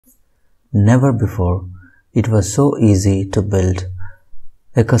Never before it was so easy to build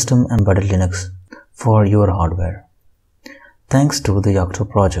a custom embedded Linux for your hardware. Thanks to the Yocto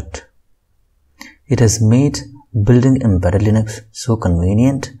project. It has made building embedded Linux so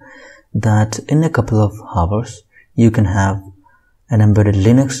convenient that in a couple of hours you can have an embedded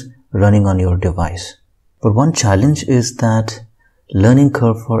Linux running on your device. But one challenge is that learning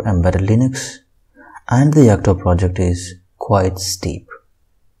curve for embedded Linux and the Yocto project is quite steep.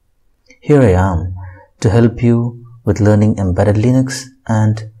 Here I am to help you with learning embedded Linux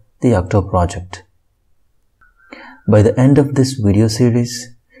and the Yocto project. By the end of this video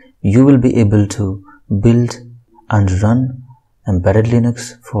series, you will be able to build and run embedded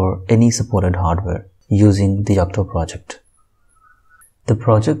Linux for any supported hardware using the Yocto project. The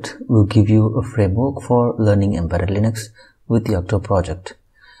project will give you a framework for learning embedded Linux with the Yocto project.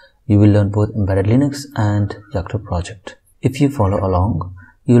 You will learn both embedded Linux and Yocto project. If you follow along,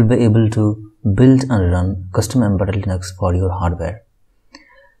 you will be able to build and run custom embedded Linux for your hardware.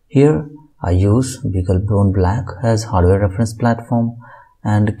 Here I use beagleboneblack as hardware reference platform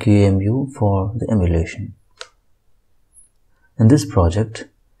and QEMU for the emulation. In this project,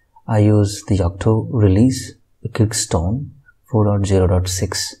 I use the Yocto release Kickstone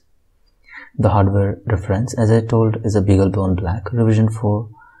 4.0.6. The hardware reference, as I told, is a beagleboneblack revision 4,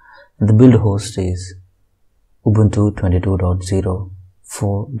 and the build host is Ubuntu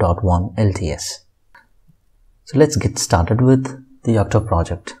 22.04.1 LTS. So let's get started with the Yocto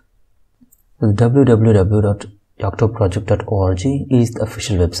project. www.yoctoproject.org is the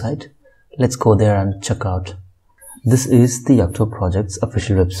official website. Let's go there and check out. This is the Yocto project's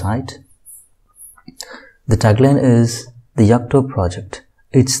official website. The tagline is the Yocto project.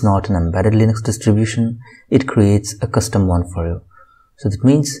 It's not an embedded Linux distribution. It creates a custom one for you. So that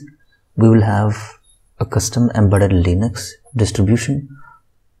means we will have a custom embedded Linux distribution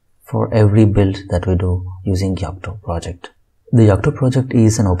for every build that we do using Yocto project. The Yocto project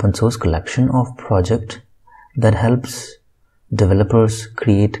is an open source collection of projects that helps developers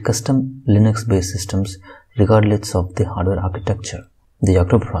create custom Linux based systems regardless of the hardware architecture. The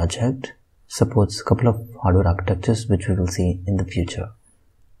Yocto project supports a couple of hardware architectures which we will see in the future.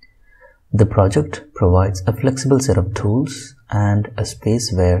 The project provides a flexible set of tools and a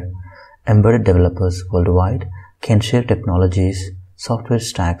space where embedded developers worldwide can share technologies, software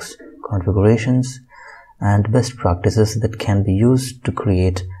stacks, configurations, and best practices that can be used to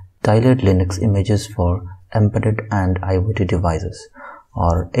create tailored Linux images for embedded and IoT devices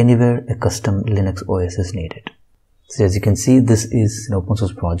or anywhere a custom Linux OS is needed. So as you can see, this is an open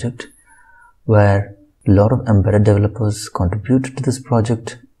source project where a lot of embedded developers contribute to this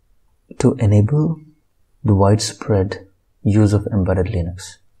project to enable the widespread use of embedded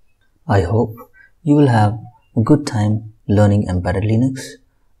Linux. I hope you will have a good time learning embedded Linux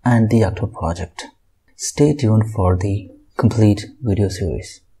and the Yocto project. Stay tuned for the complete video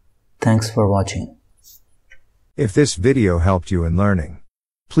series. Thanks for watching. If this video helped you in learning,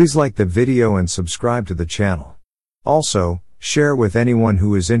 please like the video and subscribe to the channel. Also, share with anyone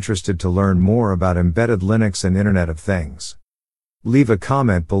who is interested to learn more about embedded Linux and Internet of Things. Leave a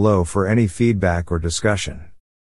comment below for any feedback or discussion.